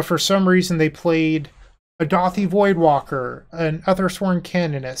 So if for some reason they played a Dothy Voidwalker, an Ethersworn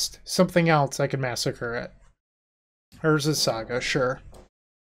Canonist, something else, I could Massacre it. Urza's Saga, sure.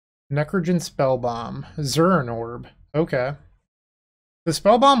 Necrogen Spellbomb. Zurin Orb. Okay. The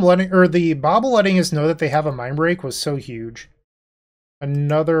Spellbomb letting, or the Bauble letting us know that they have a Mind Break was so huge.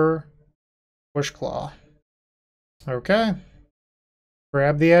 Another Bushclaw. Okay.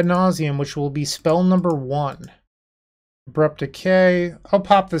 Grab the Ad Nauseam, which will be spell number 1. Abrupt Decay. I'll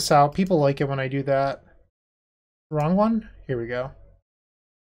pop this out. People like it when I do that. Wrong one? Here we go.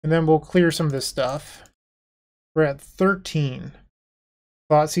 And then we'll clear some of this stuff. We're at 13.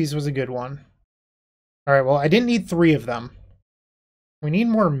 Thoughtseize was a good one. Alright, well, I didn't need 3 of them. We need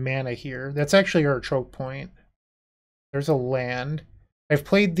more mana here. That's actually our choke point. There's a land. I've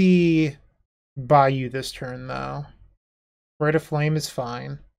played the Bayou this turn, though. Rite of Flame is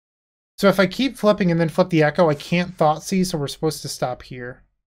fine. So if I keep flipping and then flip the Echo, I can't Thoughtseize, so we're supposed to stop here.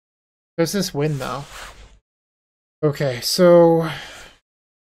 Does this win, though? Okay, so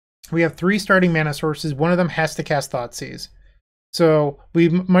we have 3 starting mana sources. One of them has to cast Thoughtseize. So we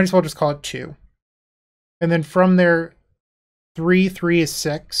might as well just call it 2. And then from there, 3 is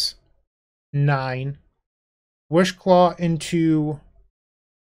 6. 9. Wishclaw into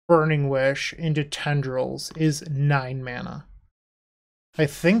Burning Wish into Tendrils is 9 mana. I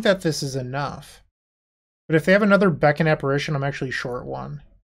think that this is enough. But if they have another Beckon Apparition, I'm actually short 1. I'm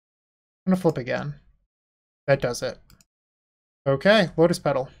going to flip again. That does it. Okay, Lotus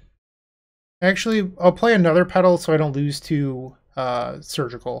Petal. Actually, I'll play another Petal so I don't lose to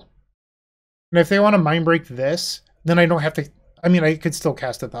Surgical. And if they want to Mind Break this, then I don't have to... I mean, I could still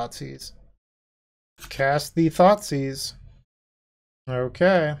cast a Thoughtseize. Cast the Thoughtseize.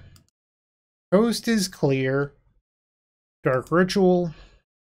 Okay. Coast is clear. Dark Ritual.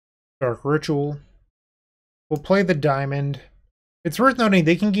 Dark Ritual. We'll play the Diamond. It's worth noting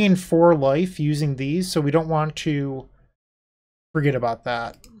they can gain 4 life using these, so we don't want to forget about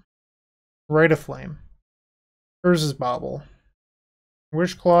that. Rite of Flame. Urza's Bauble.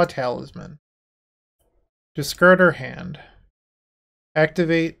 Wishclaw Talisman. Discard our hand.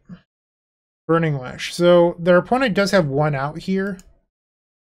 Activate Burning Wish. So their opponent does have 1 out here.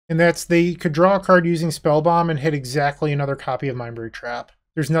 And that's they could draw a card using Spellbomb and hit exactly another copy of Mindbreak Trap.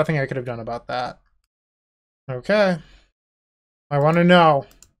 There's nothing I could have done about that. Okay. I want to know.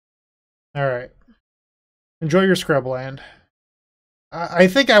 Alright. Enjoy your Scrubland. I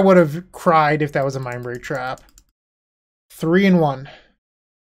think I would have cried if that was a Mindbreak Trap. 3 and 1.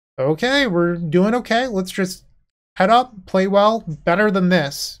 Okay, we're doing okay. Let's just head up, play well, better than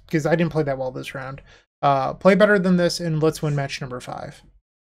this, because I didn't play that well this round. Play better than this, and let's win match number 5.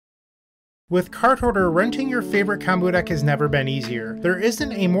 With Card Hoarder, renting your favorite combo deck has never been easier. There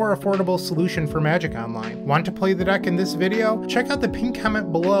isn't a more affordable solution for Magic Online. Want to play the deck in this video? Check out the pinned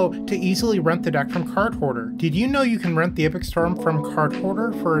comment below to easily rent the deck from Card Hoarder. Did you know you can rent the Epic Storm from Card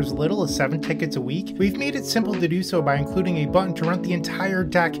Hoarder for as little as 7 tickets a week? We've made it simple to do so by including a button to rent the entire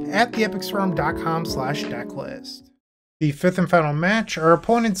deck at theepicstorm.com/decklist. The 5th and final match, our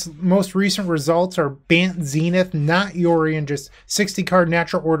opponent's most recent results are Bant Zenith, not Yorion, just 60 card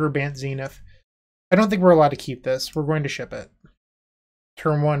natural order Bant Zenith. I don't think we're allowed to keep this. We're going to ship it.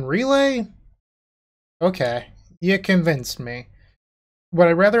 Turn 1 Relay? Okay, you convinced me. Would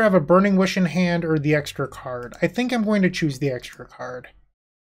I rather have a Burning Wish in hand or the extra card? I think I'm going to choose the extra card.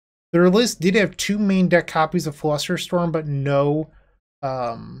 Their list did have 2 main deck copies of Flusterstorm, but no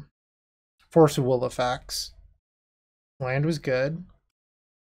Force of Will effects. Land was good.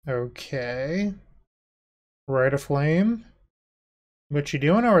 Okay. Rite of Flame. What you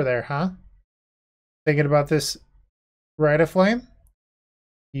doing over there, huh? Thinking about this Rite of Flame?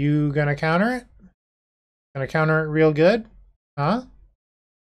 You gonna counter it? Gonna counter it real good? Huh?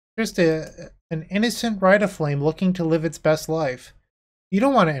 Just an innocent Rite of Flame looking to live its best life. You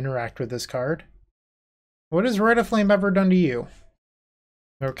don't want to interact with this card. What has Rite of Flame ever done to you?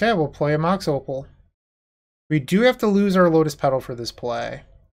 Okay, we'll play a Mox Opal. We do have to lose our Lotus Petal for this play.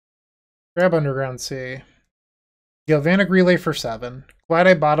 Grab Underground Sea. Galvanic Relay for 7. Glad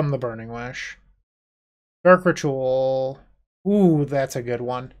I bottomed the Burning Wish. Dark Ritual. Ooh, that's a good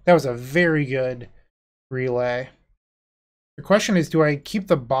one. That was a very good relay. The question is, do I keep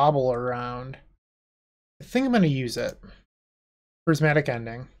the Bauble around? I think I'm going to use it. Prismatic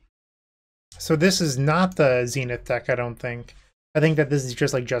Ending. So this is not the Zenith deck, I don't think. I think that this is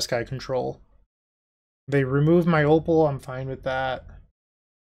just like Jeskai Control. They removed my Opal, I'm fine with that.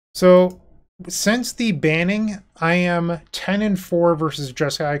 So, since the banning, I am 10 and 4 versus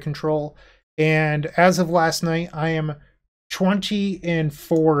Jeskai Control. And as of last night, I am 20 and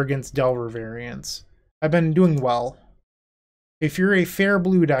 4 against Delver variants. I've been doing well. If you're a fair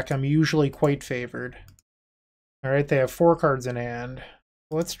blue deck, I'm usually quite favored. Alright, they have 4 cards in hand.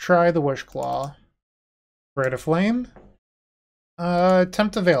 Let's try the Wishclaw. Rite of Flame.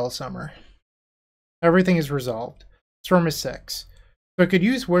 Attempt to Veil of Summer. Everything is resolved. Storm is 6. So I could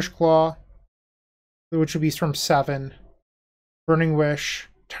use Wishclaw, which would be Storm 7. Burning Wish,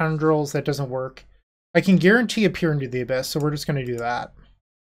 Tendrils, that doesn't work. I can guarantee a Peer into the Abyss, so we're just going to do that.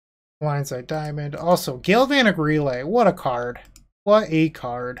 Blindside Diamond. Also, Galvanic Relay. What a card. What a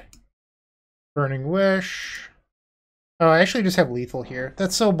card. Burning Wish. Oh, I actually just have Lethal here.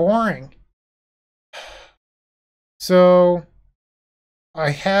 That's so boring. So,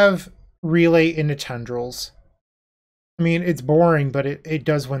 I have Relay into Tendrils. I mean, it's boring, but it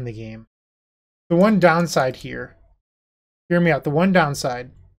does win the game. The one downside here, hear me out, the one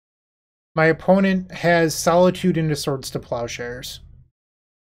downside, my opponent has Solitude into Swords to Plowshares.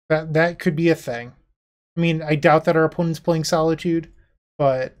 That could be a thing. I mean, I doubt that our opponent's playing Solitude,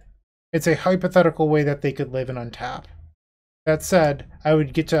 but it's a hypothetical way that they could live and untap. That said, I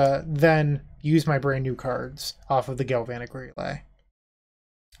would get to then use my brand new cards off of the Galvanic Relay.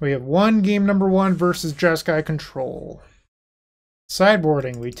 We have game number 1 versus Jeskai Control.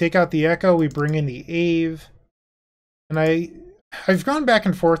 Sideboarding, we take out the Echo, we bring in the Aeve. And I've gone back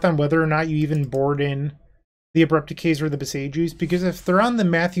and forth on whether or not you even board in the Abrupt Decays or the Besieges, because if they're on the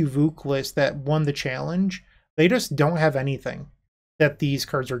Matthew Vuk list that won the challenge, they just don't have anything that these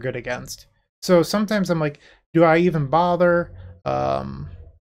cards are good against. So sometimes I'm like, do I even bother? I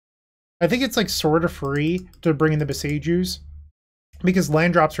think it's like sort of free to bring in the Besieges, because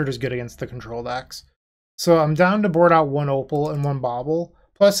land drops are just good against the control decks. So I'm down to board out 1 Opal and 1 Bauble.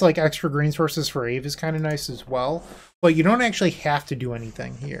 Plus, like, extra green sources for Aeve is kind of nice as well. But you don't actually have to do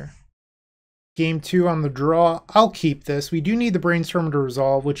anything here. Game 2 on the draw. I'll keep this. We do need the Brainstorm to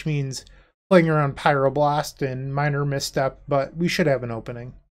resolve, which means playing around Pyroblast and Minor Misstep, but we should have an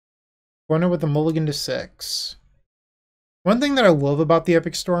opening. Going in with a mulligan to 6. One thing that I love about the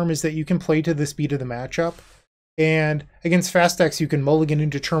Epic Storm is that you can play to the speed of the matchup. And against fast decks, you can mulligan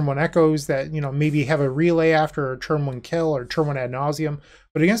into turn 1 Echoes that, you know, maybe have a relay after a turn 1 kill or turn 1 Ad Nauseam.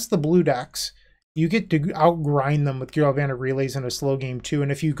 But against the blue decks, you get to outgrind them with Galvanic Relays in a slow game too. And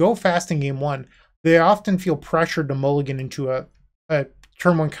if you go fast in game 1, they often feel pressured to mulligan into a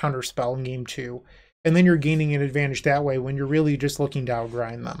turn 1 counter spell in game 2. And then you're gaining an advantage that way when you're really just looking to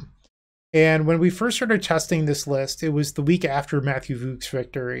outgrind them. And when we first started testing this list, it was the week after Matthew Vuk's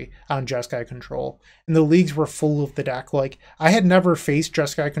victory on Jeskai Control. And the leagues were full of the deck. Like, I had never faced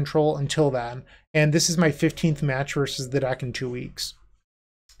Jeskai Control until then. And this is my 15th match versus the deck in 2 weeks.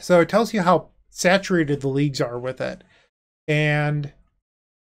 So it tells you how saturated the leagues are with it. And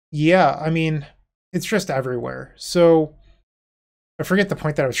yeah, I mean, it's just everywhere. So I forget the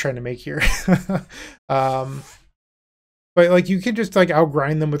point that I was trying to make here. But like, you can just like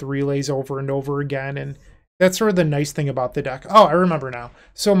outgrind them with relays over and over again, and that's sort of the nice thing about the deck. Oh, I remember now.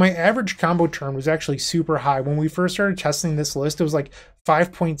 So my average combo turn was actually super high. When we first started testing this list, it was like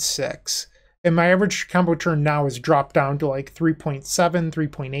 5.6. And my average combo turn now has dropped down to like 3.7,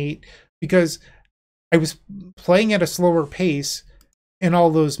 3.8, because I was playing at a slower pace in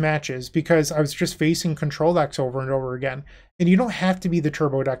all those matches because I was just facing control decks over and over again. And you don't have to be the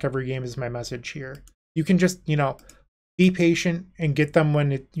turbo deck every game is my message here. You can just, you know, be patient and get them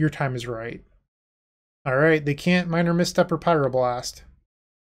when your time is right. All right, they can't Minor Misstep or Pyroblast.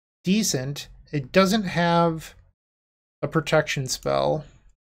 Decent. It doesn't have a protection spell.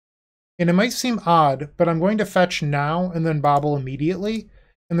 And it might seem odd, but I'm going to fetch now and then Bauble immediately.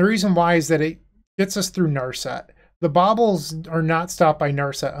 And the reason why is that it gets us through Narset. The Baubles are not stopped by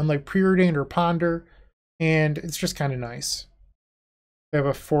Narset, unlike Preordained or Ponder, and it's just kind of nice. They have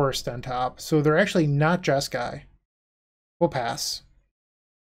a Forest on top, so they're actually not Jeskai. We'll pass.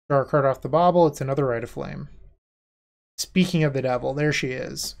 Draw a card off the Bauble. It's another Rite of Flame. Speaking of the devil, there she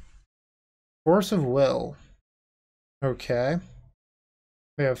is. Force of Will. Okay.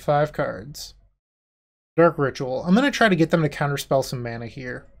 We have 5 cards. Dark Ritual. I'm going to try to get them to counterspell some mana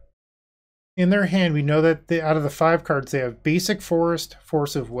here. In their hand, we know that out of the 5 cards, they have Basic Forest,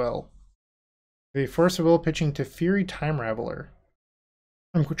 Force of Will. The Force of Will pitching to Fury Time Raveler.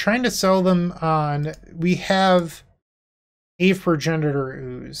 I'm trying to sell them on... We have Aeve Progenitor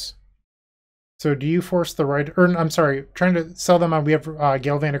Ooze. So do you force the right... Or, I'm sorry, trying to sell them on... We have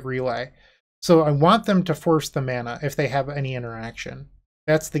Galvanic Relay. So I want them to force the mana if they have any interaction.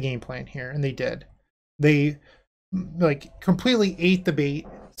 That's the game plan here, and they did. They, like, completely ate the bait.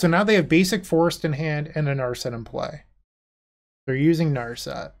 So now they have Basic Forest in hand and a Narset in play. They're using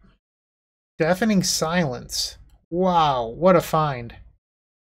Narset. Deafening Silence. Wow, what a find.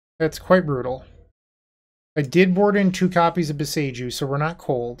 That's quite brutal. I did board in 2 copies of Besieges, so we're not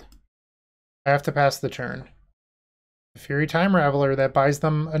cold. I have to pass the turn. The Fury Time Raveler, that buys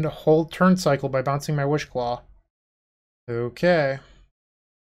them a whole turn cycle by bouncing my Wishclaw. Okay.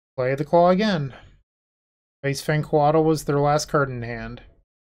 Play the claw again. Ice Fang Coatl was their last card in hand.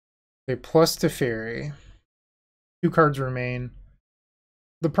 They plus Teferi. 2 cards remain.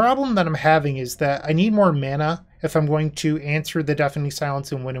 The problem that I'm having is that I need more mana if I'm going to answer the Deafening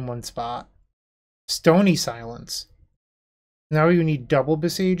Silence and win in one spot. Stony Silence. Now you need double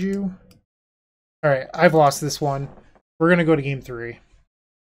Beseiju. Alright, I've lost this one. We're going to go to game 3.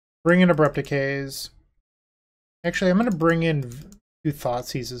 Bring in Abrupt Decays. Actually, I'm going to bring in 2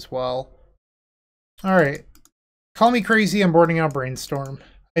 Thoughtseize as well. Alright. Call me crazy, I'm boarding out Brainstorm.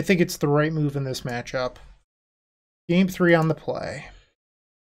 I think it's the right move in this matchup. Game 3 on the play.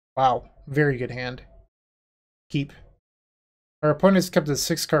 Wow, very good hand. Keep. Our opponent's kept a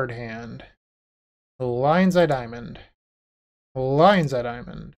 6-card hand. Lion's Eye Diamond. Lion's Eye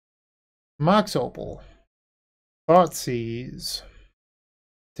Diamond. Mox Opal. Thoughtseize.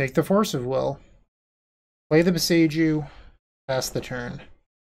 Take the Force of Will. Play the Beseiju. Pass the turn.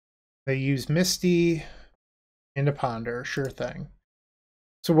 They use Misty and a Ponder. Sure thing.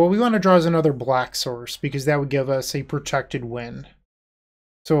 So what we want to draw is another black source, because that would give us a protected win.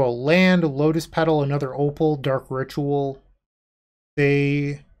 So a land, Lotus Petal, another Opal, Dark Ritual.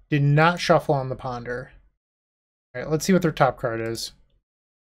 They did not shuffle on the Ponder. Alright, let's see what their top card is.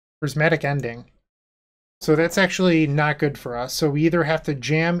 Prismatic Ending. So that's actually not good for us. So we either have to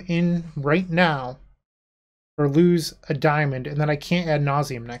jam in right now or lose a diamond, and then I can't Ad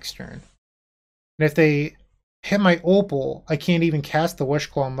Nauseam next turn. And if they hit my Opal, I can't even cast the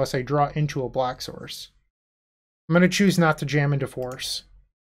Wishclaw unless I draw into a black source. I'm going to choose not to jam into Force.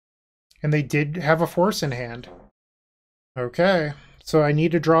 And they did have a Force in hand. Okay, so I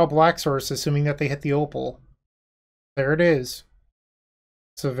need to draw a black source, assuming that they hit the Opal. There it is.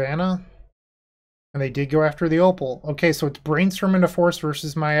 Savannah. And they did go after the Opal. Okay, so it's Brainstorm into Force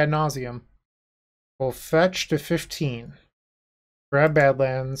versus my Ad Nauseam. We'll fetch to 15. Grab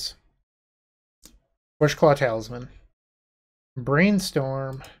Badlands. Wishclaw Talisman.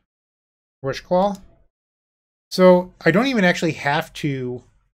 Brainstorm. Wishclaw. So I don't even actually have to...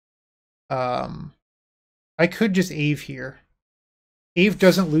 I could just Aeve here. Aeve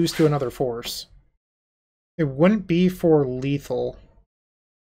doesn't lose to another Force. It wouldn't be for lethal.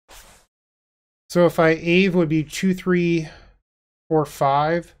 So if I Aeve, would be 2, 3, 4,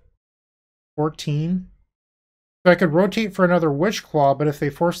 5, 14. So I could rotate for another Wishclaw, but if they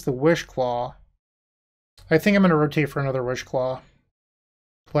force the Wishclaw, I think I'm going to rotate for another Wishclaw.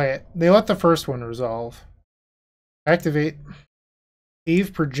 Play it. They let the first one resolve. Activate.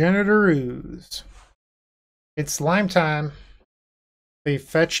 Aeve Progenitor Ooze. It's slime time. They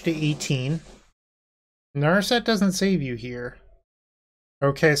fetch to 18. Narset doesn't save you here.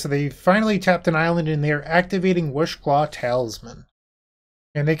 Okay, so they finally tapped an island and they are activating Wishclaw Talisman.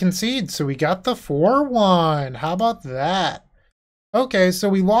 And they concede, so we got the 4-1. How about that? Okay, so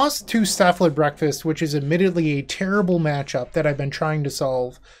we lost to Cephalid Breakfast, which is admittedly a terrible matchup that I've been trying to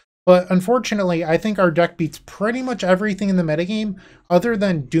solve. But unfortunately, I think our deck beats pretty much everything in the metagame other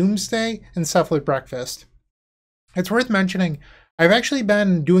than Doomsday and Cephalid Breakfast. It's worth mentioning, I've actually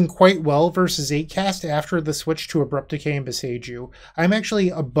been doing quite well versus 8cast after the switch to Abrupt Decay and Beseiju. I'm actually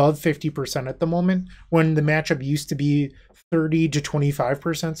above 50% at the moment, when the matchup used to be 30 to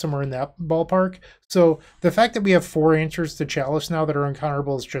 25%, somewhere in that ballpark. So the fact that we have 4 answers to Chalice now that are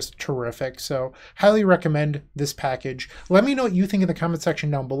uncounterable is just terrific. So highly recommend this package. Let me know what you think in the comment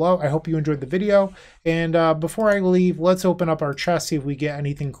section down below. I hope you enjoyed the video. And before I leave, let's open up our chest, see if we get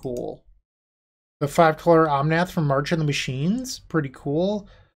anything cool. The 5-color Omnath from March of the Machines, pretty cool.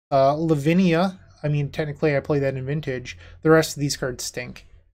 Lavinia, I mean, technically I play that in Vintage. The rest of these cards stink.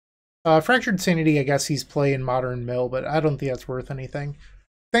 Fractured Sanity, I guess he's playing Modern Mill, but I don't think that's worth anything.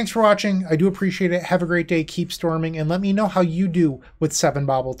 Thanks for watching. I do appreciate it. Have a great day. Keep storming, and let me know how you do with 7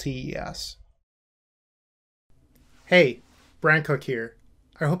 Bauble TES. Hey, Bryant Cook here.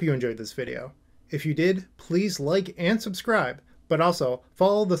 I hope you enjoyed this video. If you did, please like and subscribe. But also,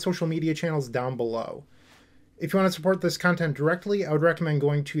 follow the social media channels down below. If you want to support this content directly, I would recommend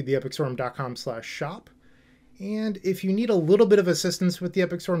going to theepicstorm.com/shop. And if you need a little bit of assistance with the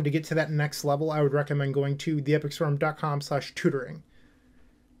Epic Storm to get to that next level, I would recommend going to theepicstorm.com/tutoring.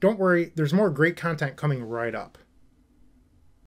 Don't worry, there's more great content coming right up.